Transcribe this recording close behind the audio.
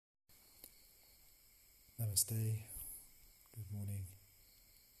Namaste, good morning,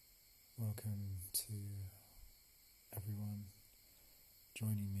 welcome to everyone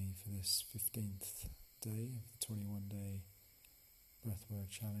joining me for this 15th day of the 21-day breathwork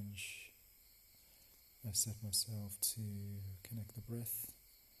challenge. I've set myself to connect the breath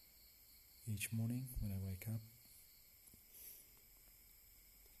each morning when I wake up,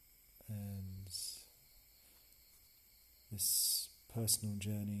 and this personal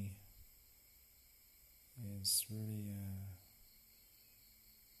journey is really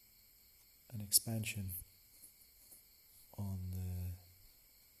an expansion on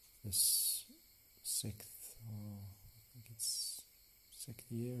this sixth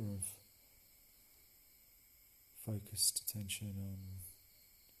year of focused attention on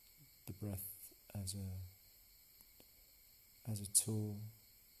the breath as a tool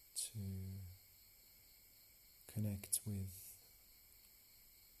to connect with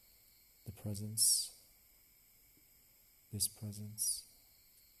the presence, this presence,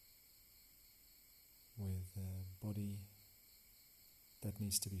 with a body that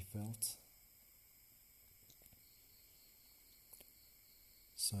needs to be felt.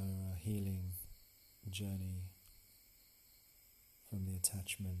 So a healing journey from the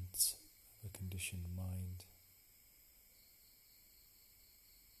attachment of a conditioned mind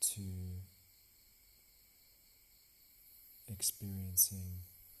to experiencing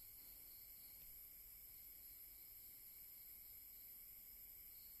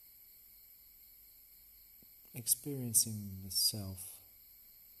the self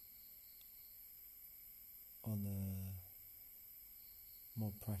on the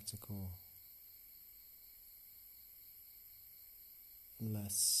more practical,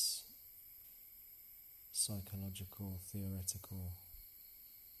 less psychological, theoretical,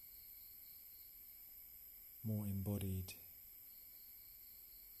 more embodied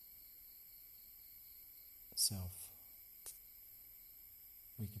self.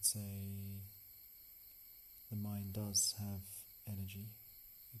 We could say the mind does have energy,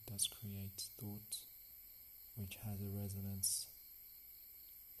 it does create thought, which has a resonance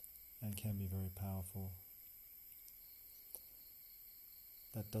and can be very powerful.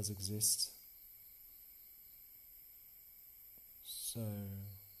 That does exist. So,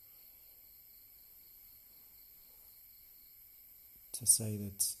 to say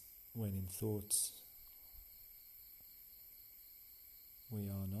that when in thought we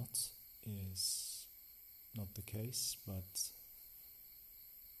are not is not the case, but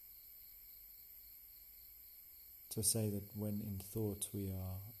to say that when in thought we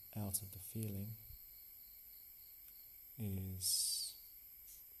are out of the feeling is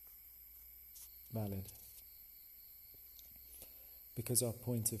valid, because our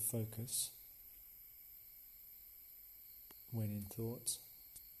point of focus when in thought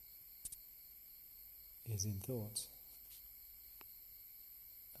is in thought,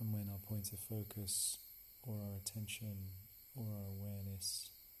 and when our point of focus or our attention or our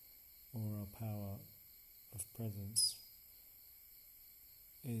awareness or our power of presence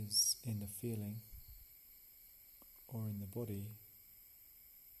is in the feeling or in the body,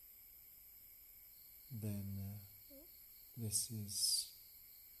 then this is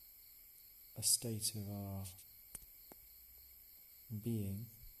a state of our being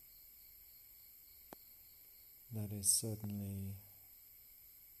that is certainly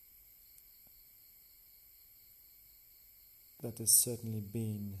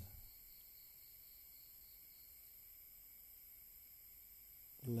been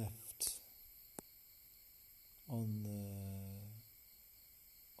left on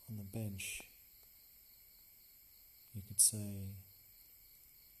the bench. You could say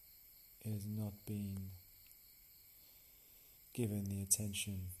it has not been given the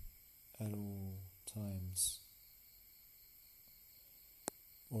attention at all times,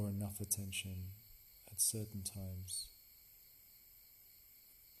 or enough attention at certain times,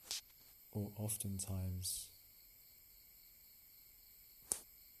 or oftentimes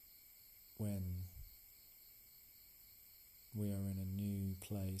when we are in a new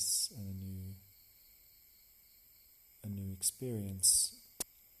place and a new experience,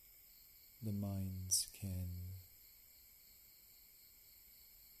 the mind can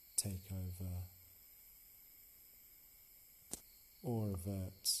take over or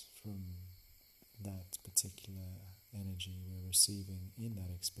avert from that particular energy we're receiving in that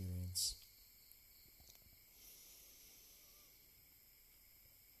experience.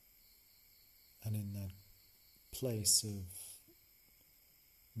 And in that place of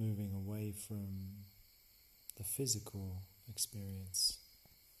moving away from the physical experience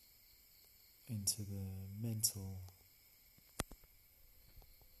into the mental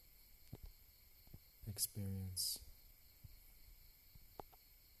experience.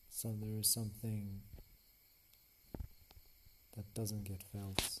 So there is something that doesn't get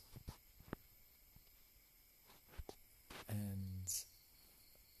felt and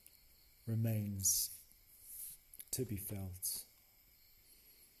remains to be felt.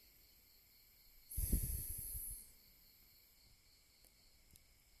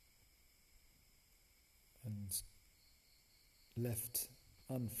 And left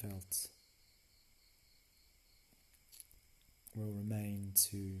unfelt will remain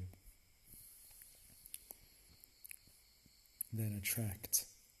to then attract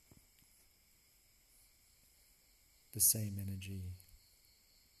the same energy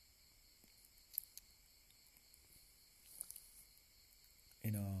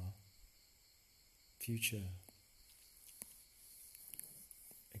in our future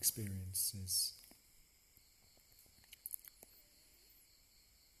experiences.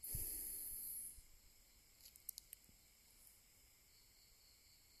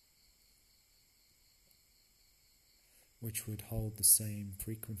 Which would hold the same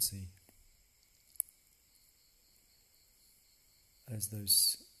frequency as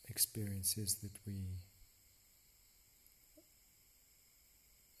those experiences that we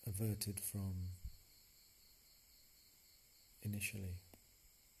averted from initially.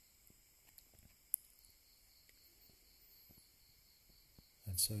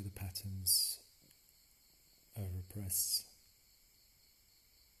 And so the patterns of repressed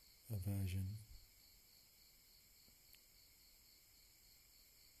aversion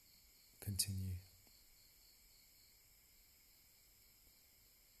continue.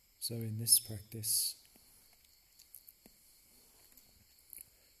 So in this practice,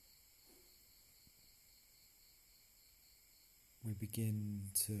 we begin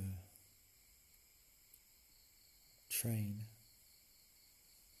to train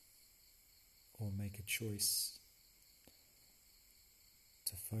or make a choice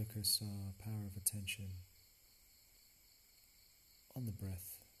to focus our power of attention on the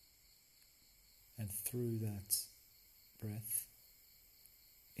breath, and through that breath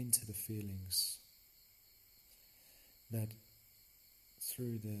into the feelings, that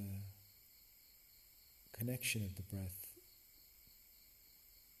through the connection of the breath,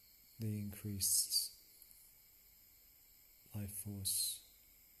 the increased life force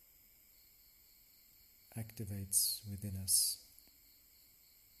activates within us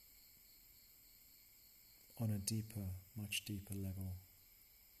on a deeper, much deeper level,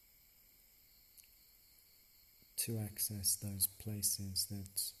 to access those places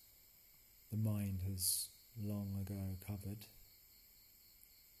that the mind has long ago covered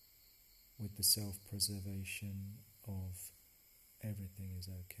with the self-preservation of everything is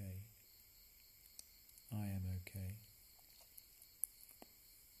okay, I am okay.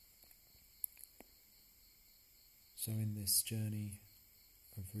 So in this journey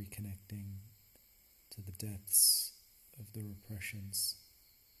of reconnecting to the depths of the repressions,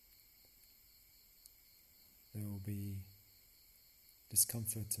 there will be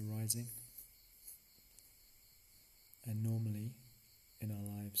discomfort arising, and normally in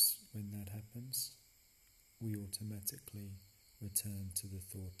our lives when that happens, we automatically return to the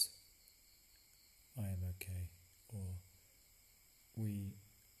thought, I am okay, or we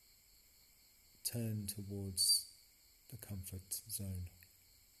turn towards the comfort zone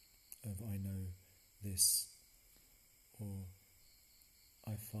of I know this, or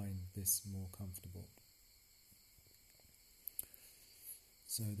I find this more comfortable.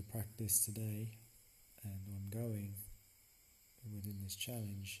 So the practice today and ongoing within this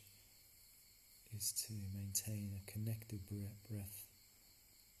challenge is to maintain a connected breath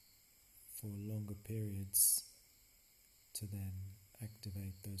for longer periods to then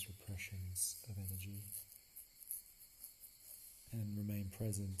activate those repressions of energy and remain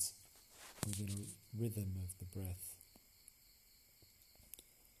present within a rhythm of the breath,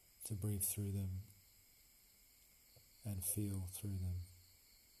 to breathe through them and feel through them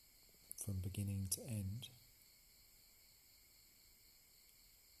from beginning to end,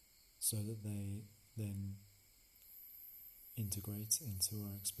 so that they then integrate into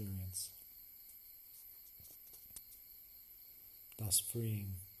our experience, thus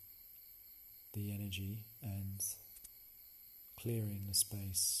freeing the energy and clearing the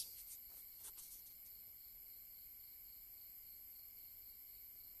space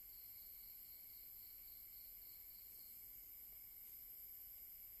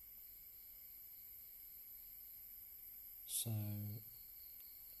so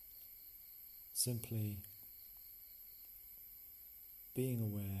simply being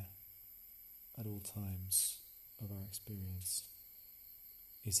aware at all times of our experience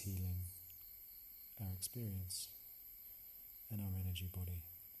is healing our experience and our energy body.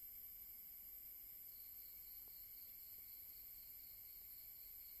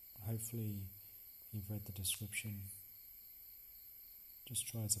 Hopefully you've read the description. Just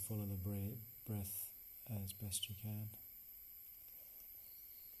try to follow the breath as best you can.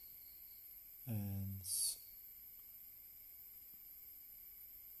 And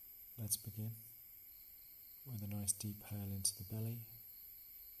let's begin with a nice deep hail into the belly.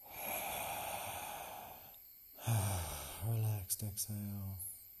 Relaxed exhale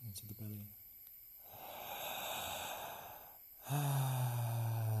into the belly.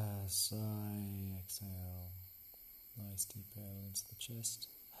 Sigh, exhale. Nice deep hail into the chest.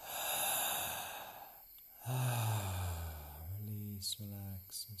 Release,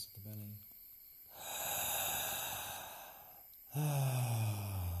 relax into the belly.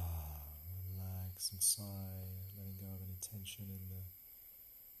 Relax and sigh, letting go of any tension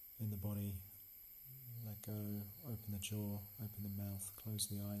in the body. Let go, open the jaw, open the mouth, close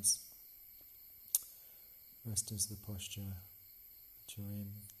the eyes. Rest into the posture that you're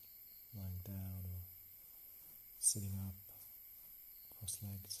in, lying down or sitting up,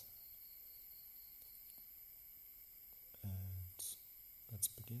 cross-legged. And let's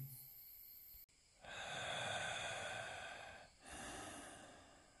begin.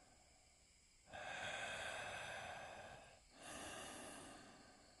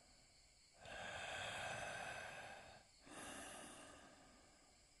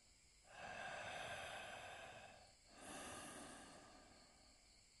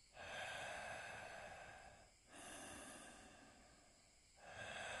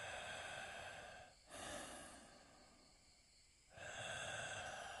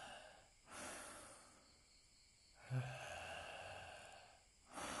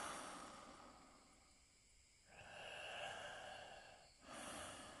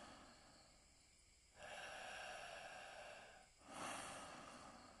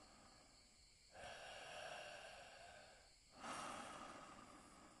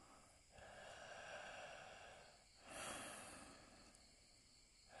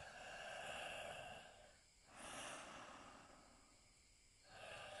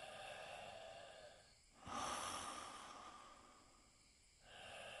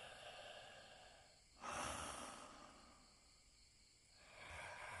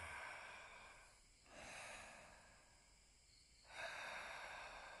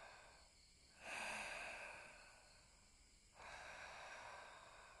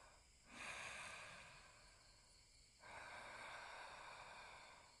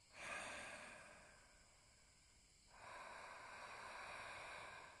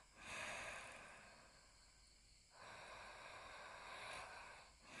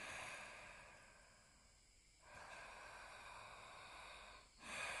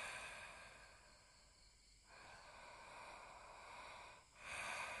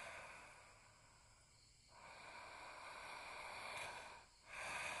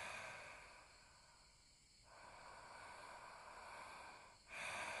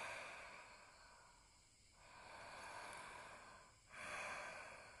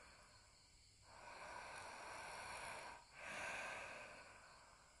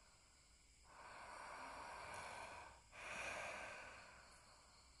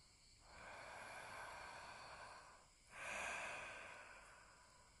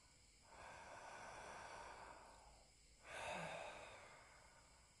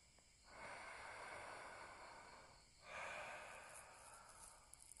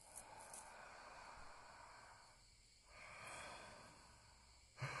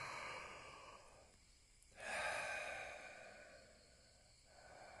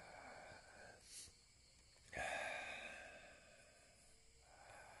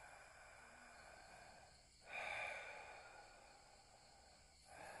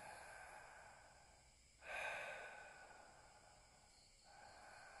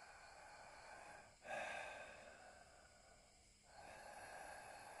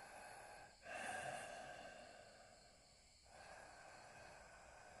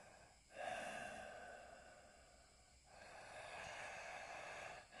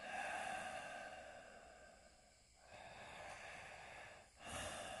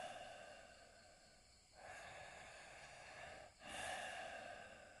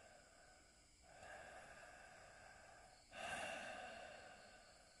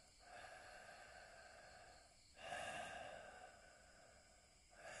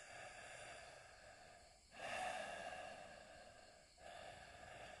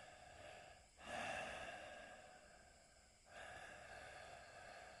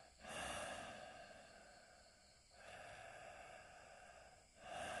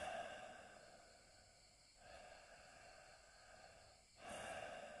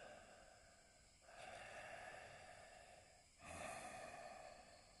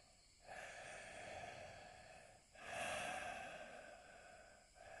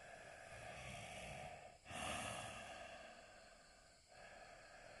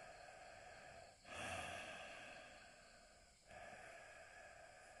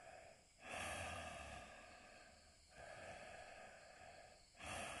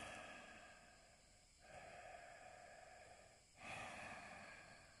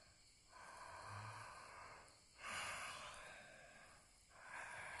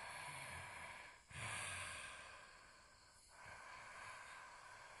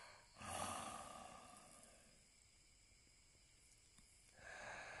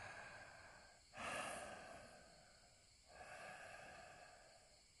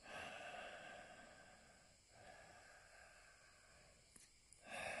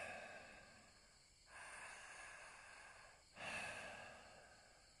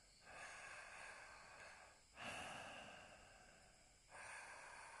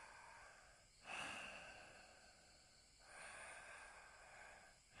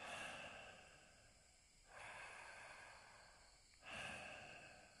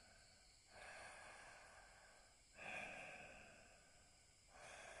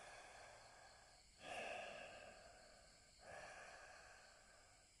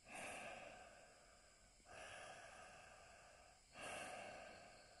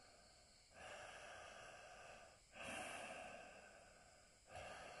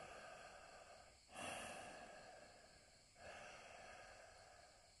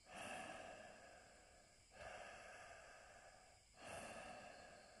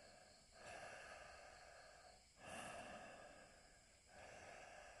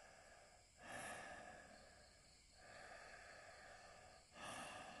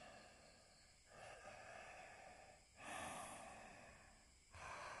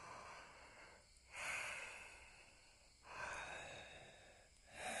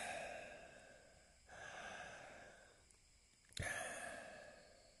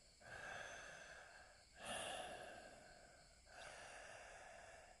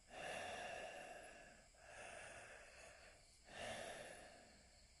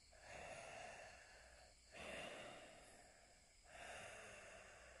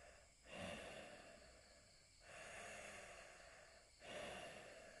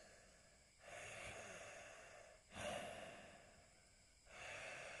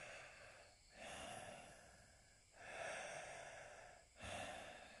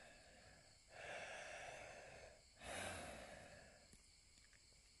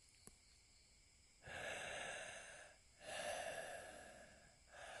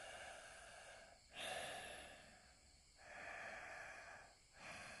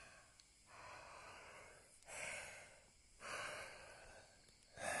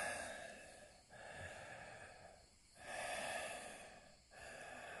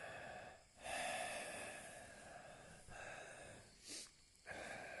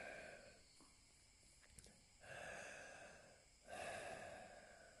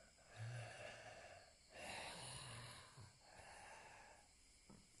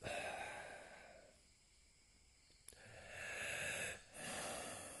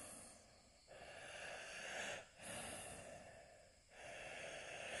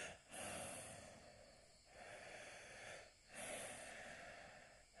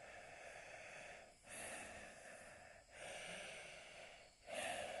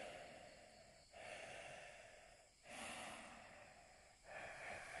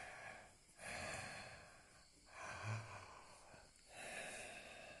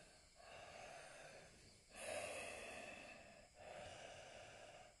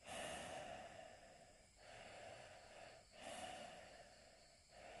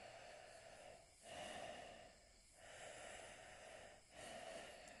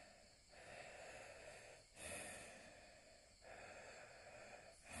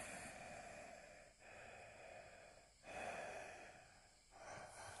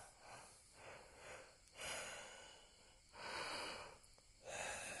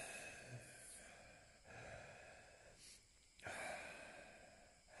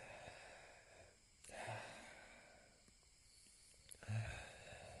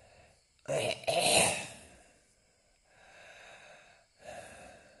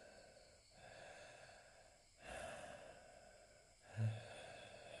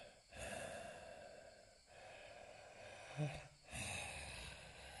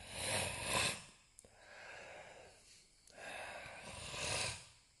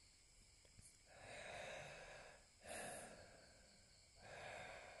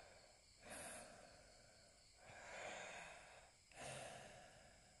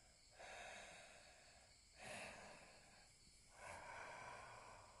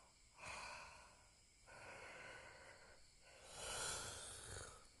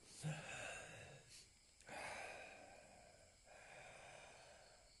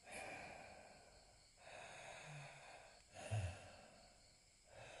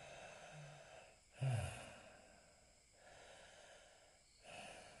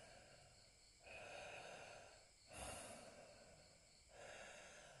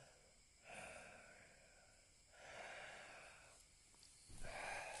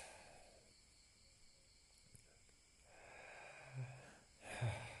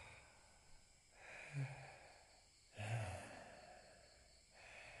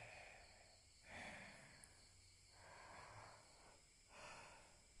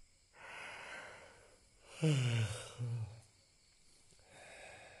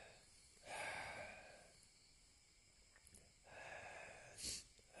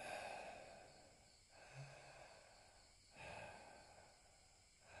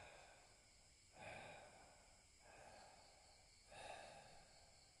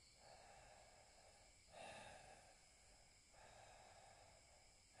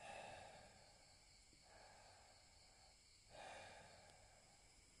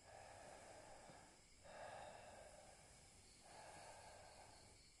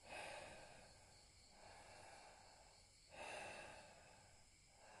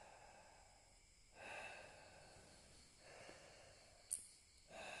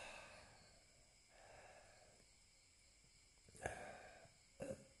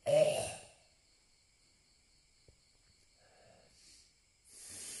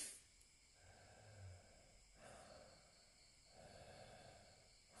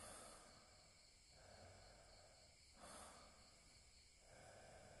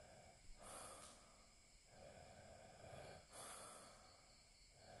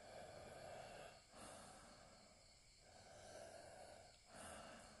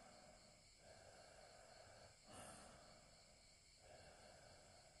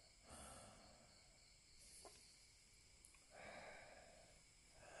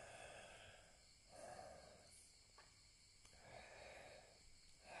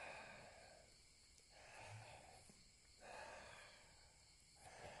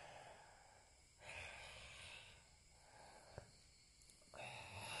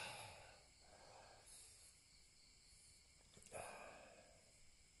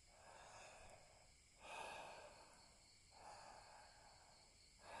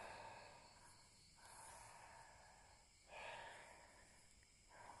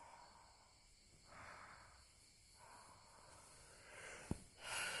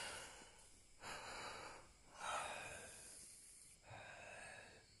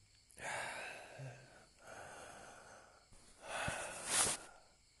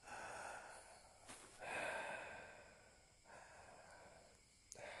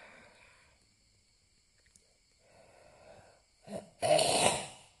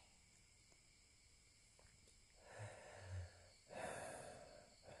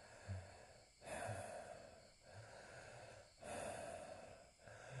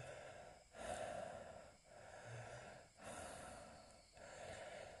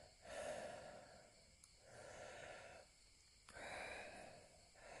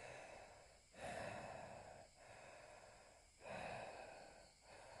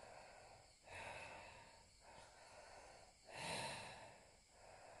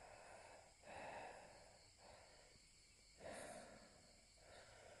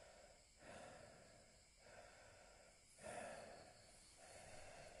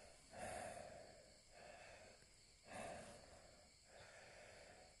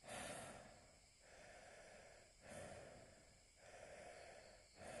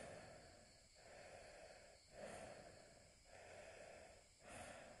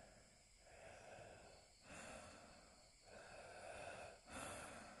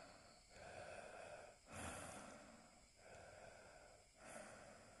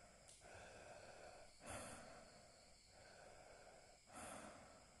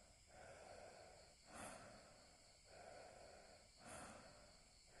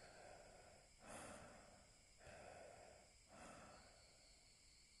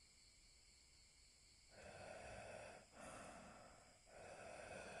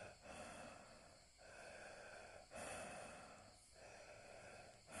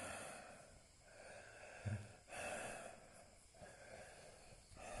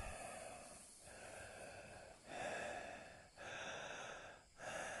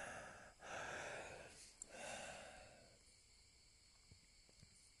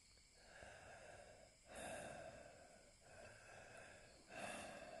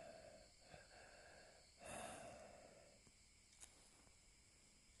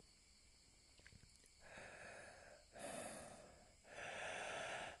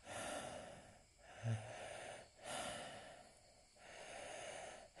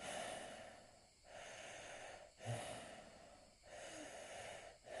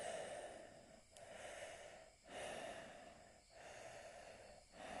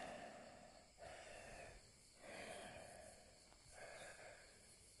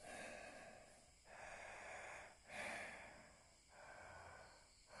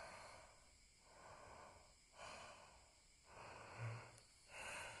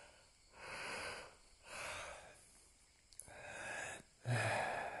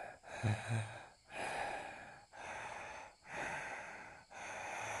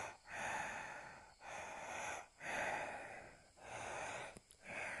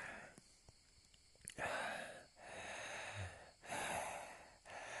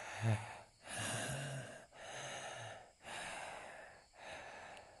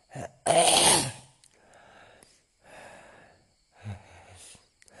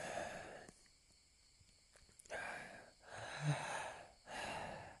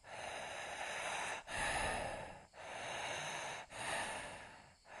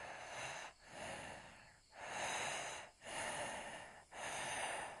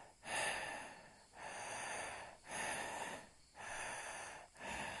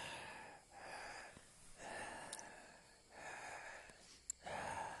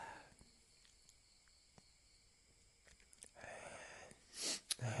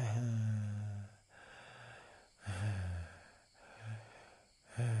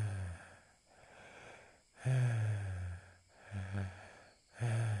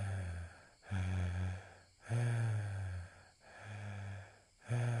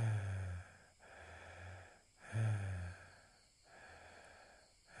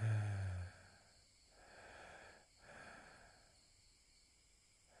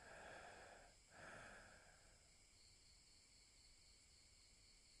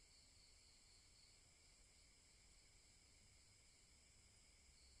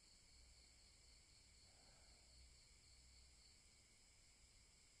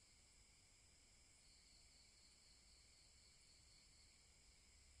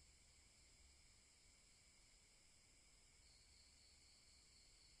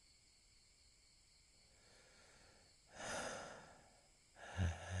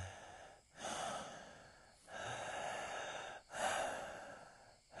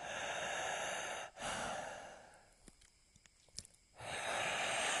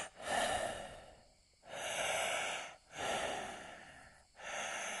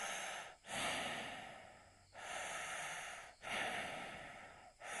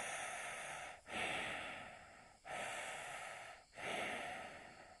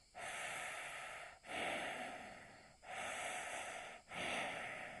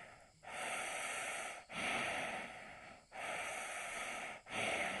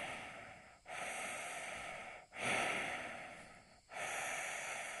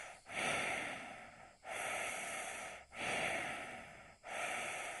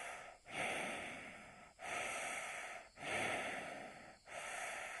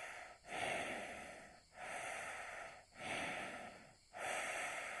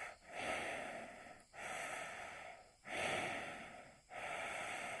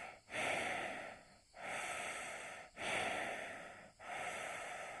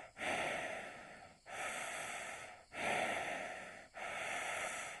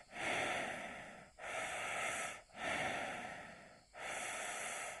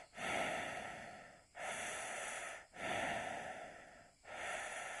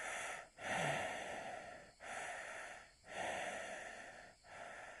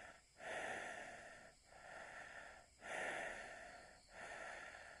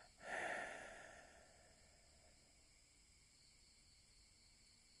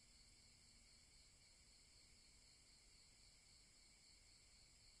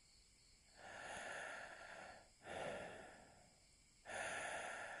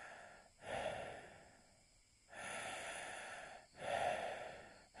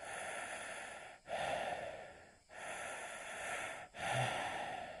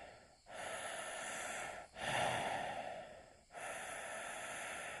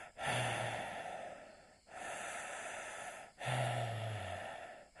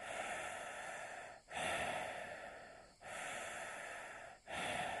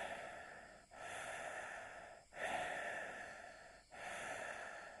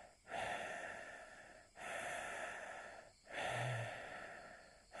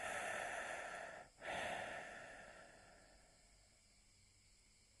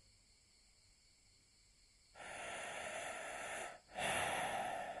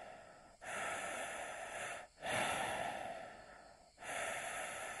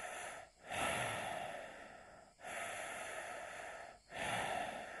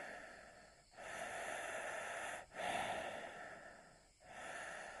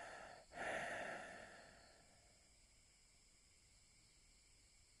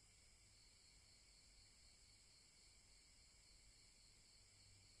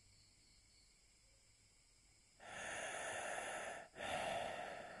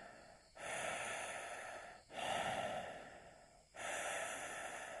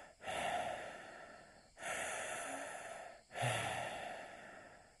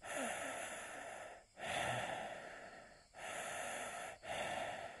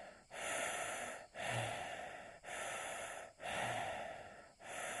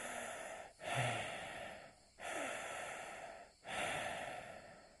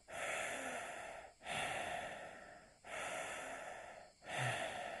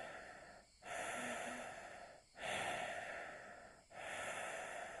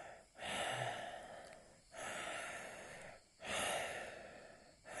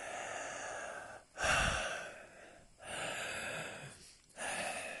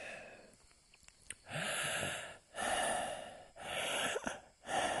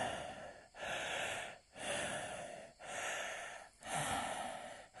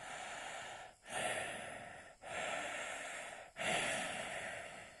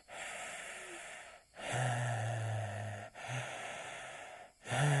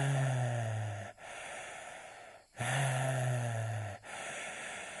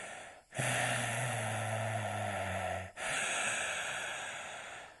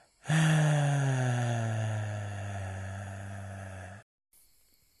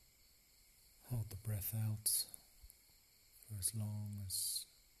 hold the breath out for as long as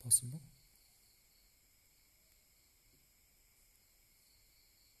possible,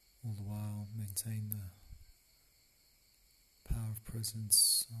 all the while maintain the power of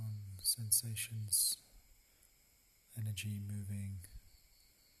presence on sensations, energy moving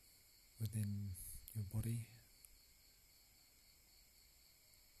within your body.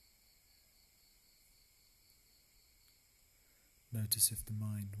 Notice if the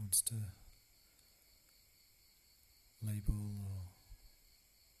mind wants to label or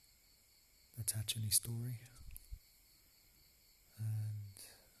attach any story, and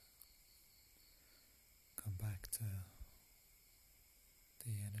come back to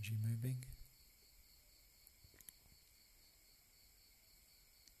the energy moving.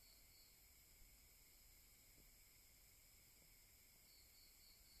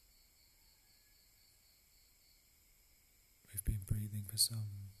 We've been breathing for some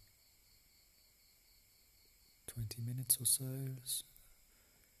 20 minutes or so.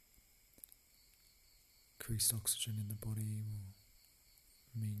 Increased oxygen in the body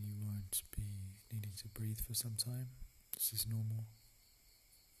will mean you won't be needing to breathe for some time. This is normal.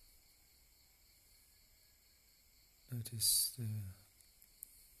 Notice the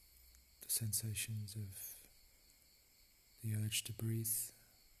sensations of the urge to breathe,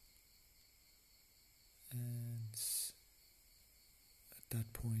 and at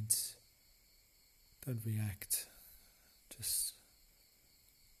that point don't react, just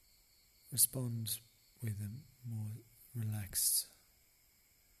respond with a more relaxed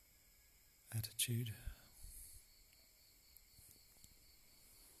attitude.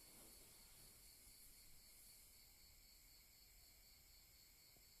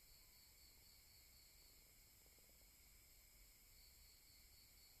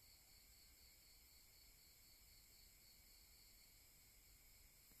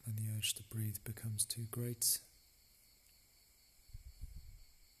 When the urge to breathe becomes too great,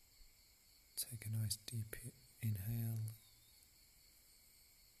 take a nice deep inhale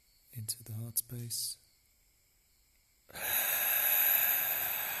into the heart space.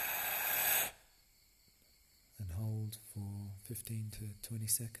 And hold for 15 to 20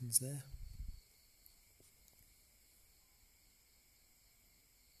 seconds there.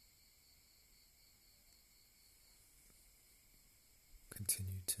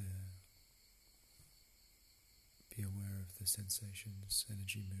 Continue to be aware of the sensations,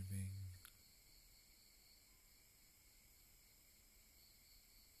 energy moving.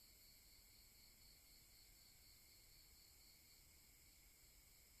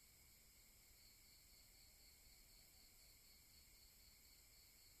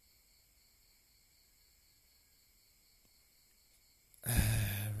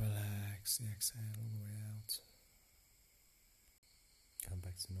 Relax the exhale all the way out. Come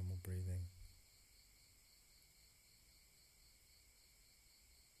back to normal breathing.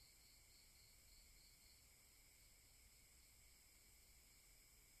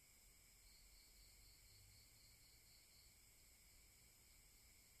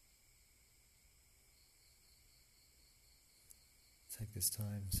 Take this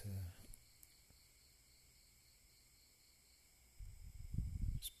time to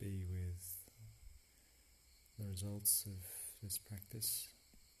just be with the results of this practice.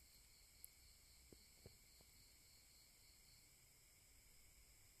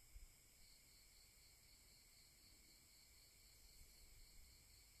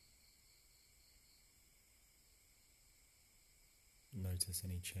 Notice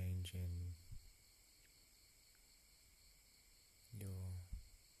any change in your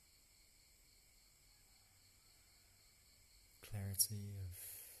clarity of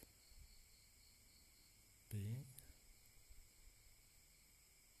being.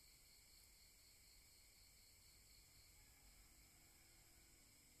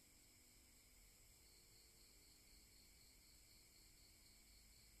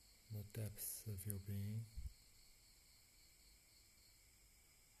 The depth of your being.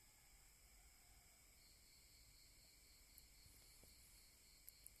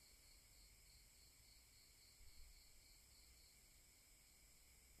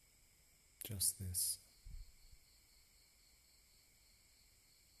 Just this.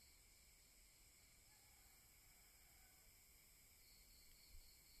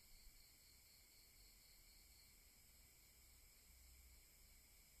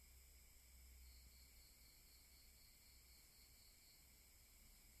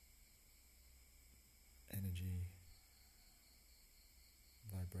 Energy,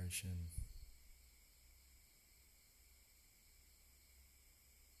 vibration,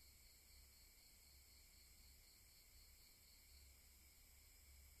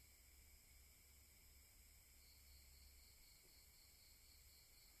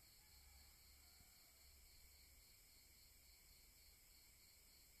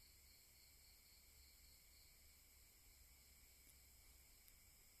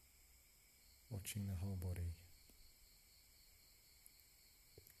 watching the whole body.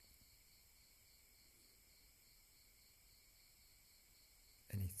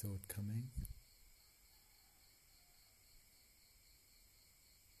 Any thought coming?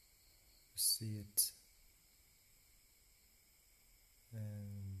 See it,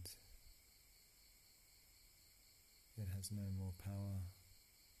 and it has no more power.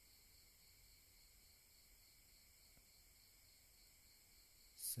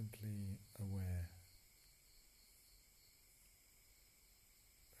 Simply aware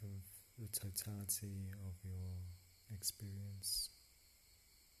of the totality of your experience.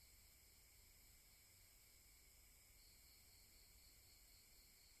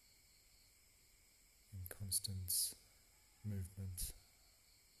 In constant movement.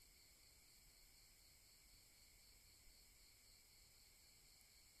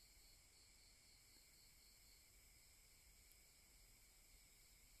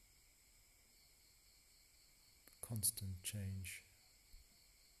 Constant change.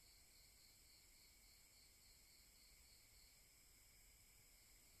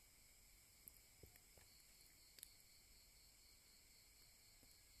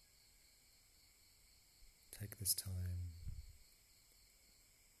 Take this time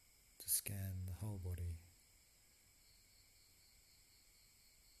to scan the whole body.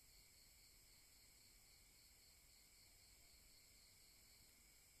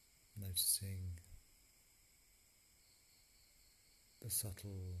 Noticing the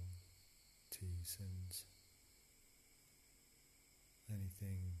subtleties and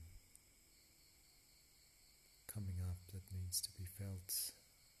anything coming up that needs to be felt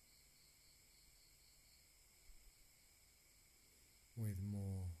with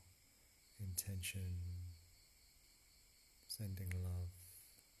more intention, sending love,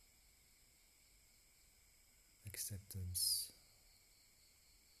 acceptance,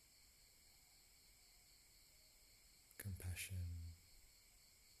 compassion,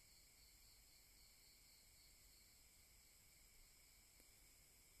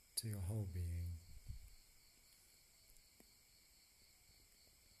 to your whole being.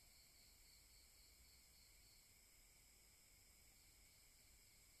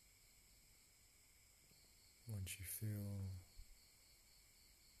 Once you feel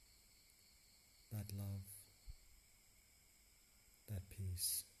that love, that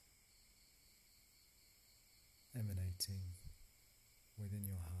peace emanating within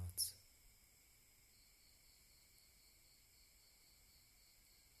your heart,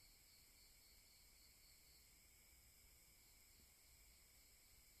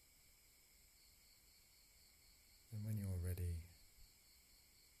 and when you're ready,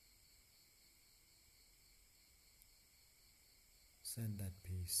 send that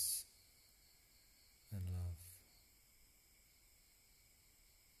peace and love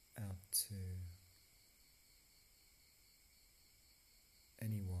out to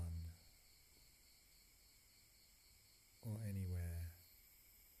anyone or anywhere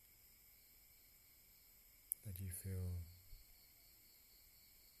that you feel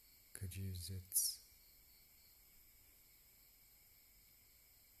could use it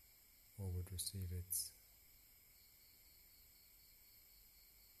or would receive it.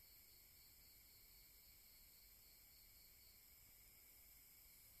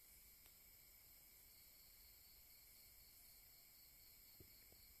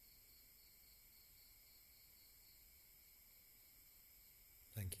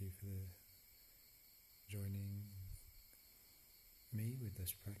 Thank you for joining me with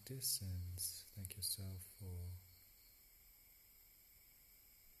this practice, and thank yourself for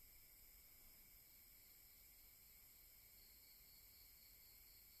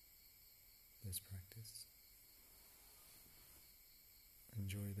this practice.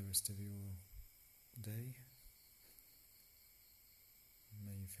 Enjoy the rest of your day.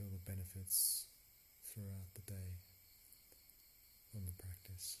 May you feel the benefits throughout the day from the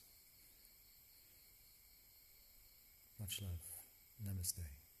practice. Much love. Namaste.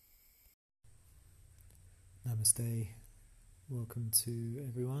 Namaste. Welcome to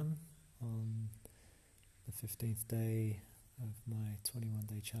everyone on the 15th day of my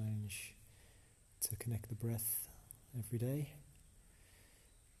 21-day challenge to connect the breath every day.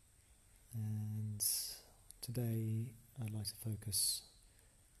 And today I'd like to focus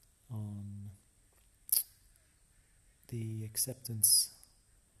on the acceptance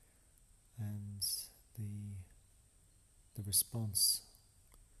and the response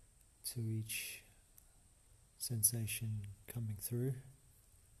to each sensation coming through.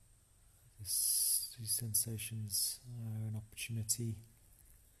 These sensations are an opportunity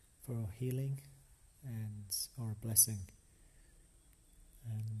for our healing and are a blessing.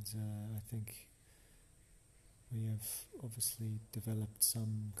 And And I think we have obviously developed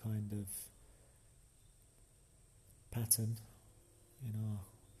some kind of pattern in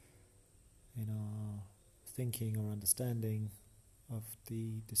our thinking or understanding of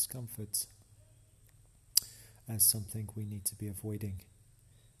the discomfort as something we need to be avoiding.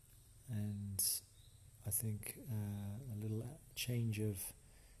 And I think a little change of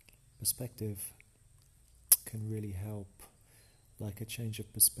perspective can really help, like a change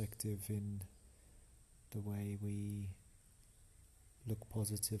of perspective in the way we look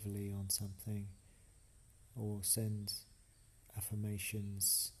positively on something, or send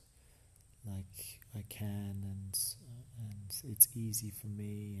affirmations like I can, and it's easy for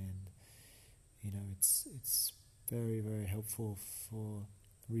me, and it's very, very helpful for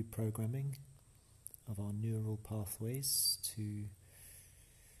reprogramming of our neural pathways to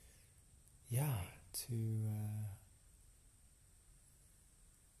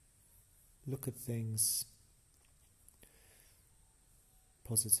look at things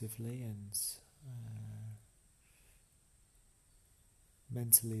positively, and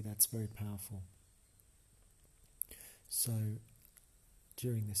mentally that's very powerful. So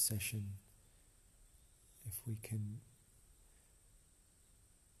during this session, if we can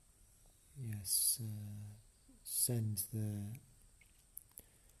send the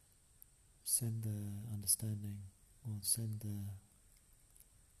understanding, or send the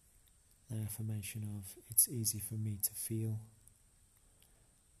affirmation of it's easy for me to feel.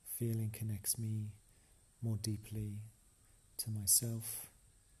 Feeling connects me more deeply to myself.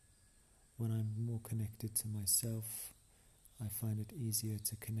 When I'm more connected to myself, I find it easier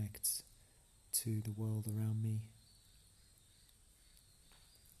to connect to the world around me.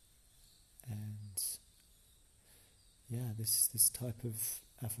 And this type of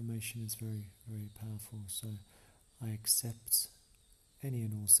affirmation is very, very powerful. So I accept any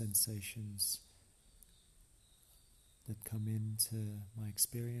and all sensations that come into my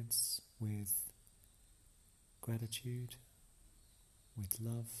experience with gratitude, with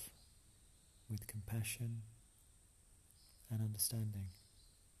love, with compassion and understanding,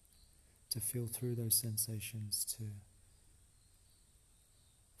 to feel through those sensations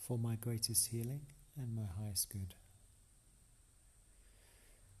for my greatest healing and my highest good.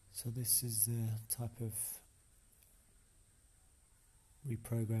 So this is the type of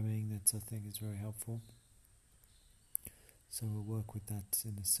reprogramming that I think is very helpful. So we'll work with that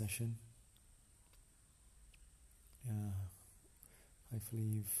in this session. Hopefully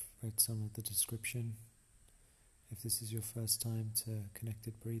you've read some of the description. If this is your first time to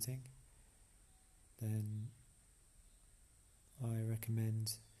connected breathing, then I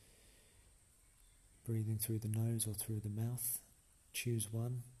recommend breathing through the nose or through the mouth. Choose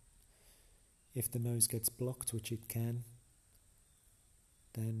one. If the nose gets blocked, which it can,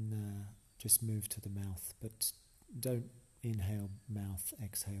 then just move to the mouth. But don't inhale mouth,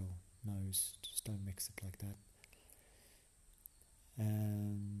 exhale nose. Just don't mix it like that.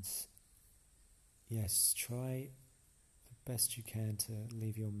 And yes, try the best you can to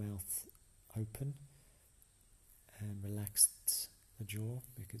leave your mouth open and relax the jaw,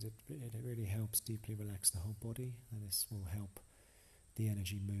 because it really helps deeply relax the whole body, and this will help the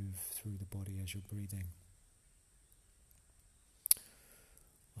energy move through the body as you're breathing.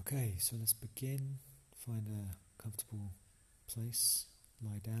 Okay, so let's begin. Find a comfortable place,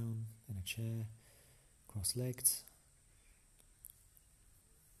 lie down in a chair, cross-legged.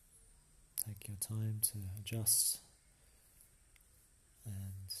 Take your time to adjust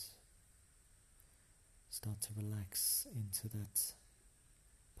and start to relax into that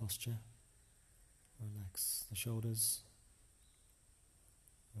posture. Relax the shoulders,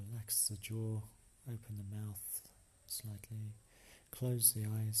 relax the jaw, open the mouth slightly, close the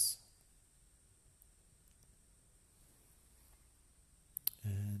eyes,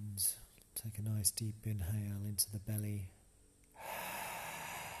 and take a nice deep inhale into the belly.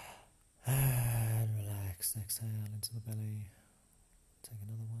 And relax, exhale into the belly. Take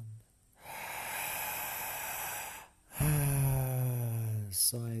another one.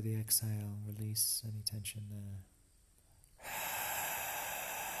 Sigh the exhale, release any tension there.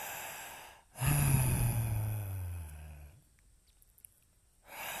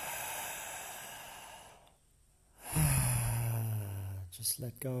 Just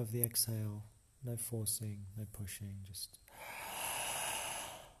let go of the exhale. No forcing, no pushing, just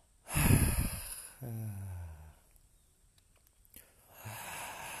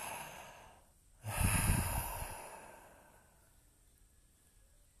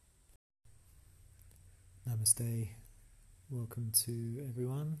Namaste. Welcome to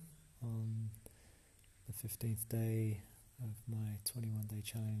everyone on the 15th day of my 21-day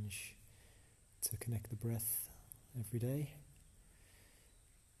challenge to connect the breath every day.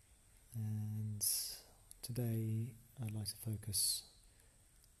 And today I'd like to focus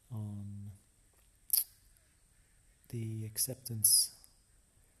on the acceptance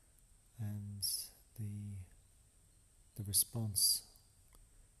and the response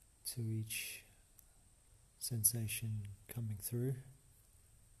to each sensation coming through.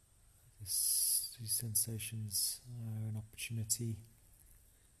 These sensations are an opportunity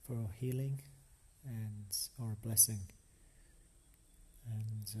for our healing and are a blessing.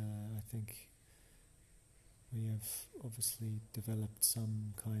 And I think we have obviously developed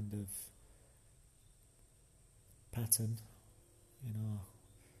some kind of pattern in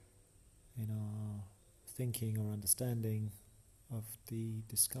our thinking or understanding of the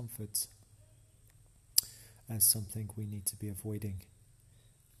discomfort as something we need to be avoiding.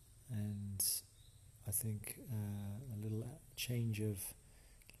 And I think a little change of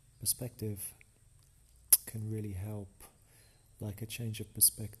perspective can really help, like a change of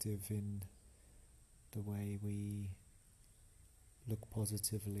perspective in the way we look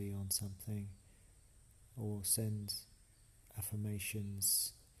positively on something, or send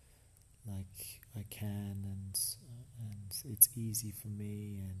affirmations like I can, and it's easy for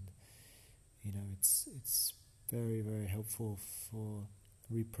me, and it's very, very helpful for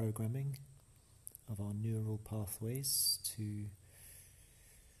reprogramming of our neural pathways to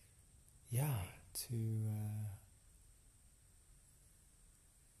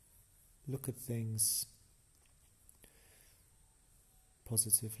look at things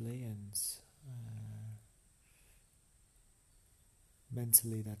positively, and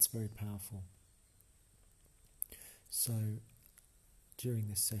mentally that's very powerful. So during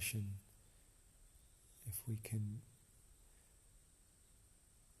this session, if we can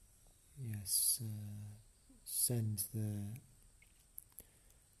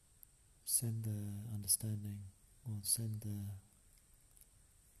send the understanding, or send the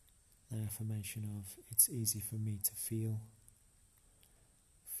affirmation of it's easy for me to feel.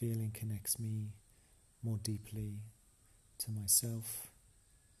 Feeling connects me more deeply to myself.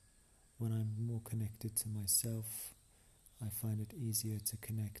 When I'm more connected to myself, I find it easier to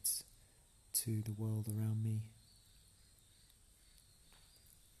connect to the world around me.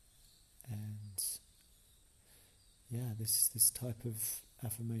 And this type of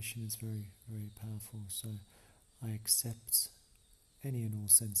affirmation is very, very powerful. So I accept any and all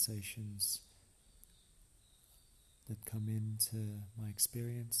sensations that come into my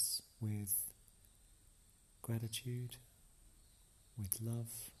experience with gratitude, with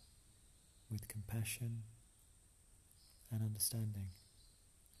love, with compassion and understanding,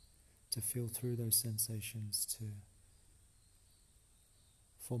 to feel through those sensations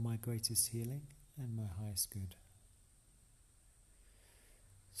for my greatest healing and my highest good.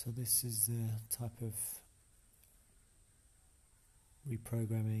 So this is the type of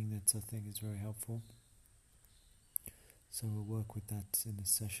reprogramming that I think is very helpful. So we'll work with that in this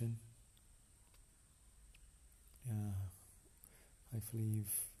session. Hopefully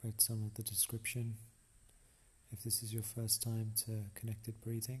you've read some of the description. If this is your first time to connected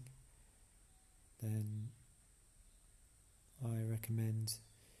breathing, then I recommend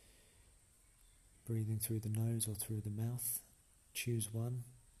breathing through the nose or through the mouth. Choose one.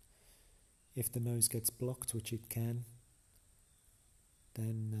 If the nose gets blocked, which it can,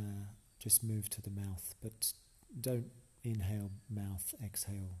 then just move to the mouth. But don't inhale mouth,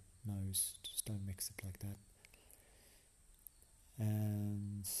 exhale nose. Just don't mix it like that.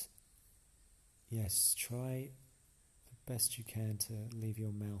 And yes, try the best you can to leave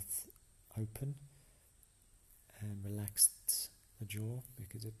your mouth open and relax the jaw,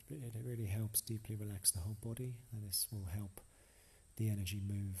 because it really helps deeply relax the whole body, and this will help the energy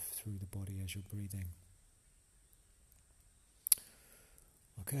move through the body as you're breathing.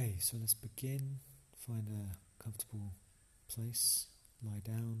 Okay, so let's begin. Find a comfortable place, lie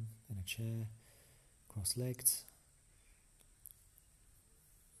down in a chair, cross-legged.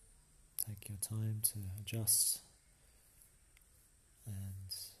 Take your time to adjust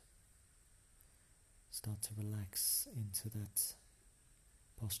and start to relax into that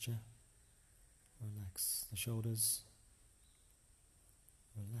posture. Relax the shoulders,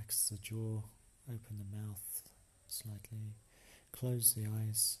 relax the jaw, open the mouth slightly, close the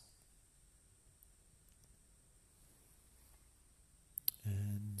eyes,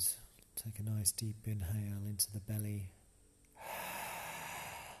 and take a nice deep inhale into the belly.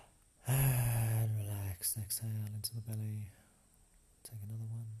 And relax, exhale into the belly. Take another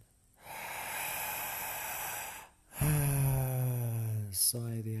one.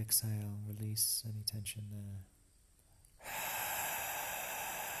 Sigh the exhale, release any tension there.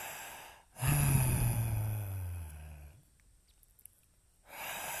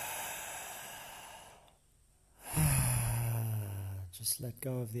 just let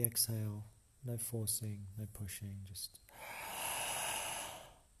go of the exhale. No forcing, no pushing, just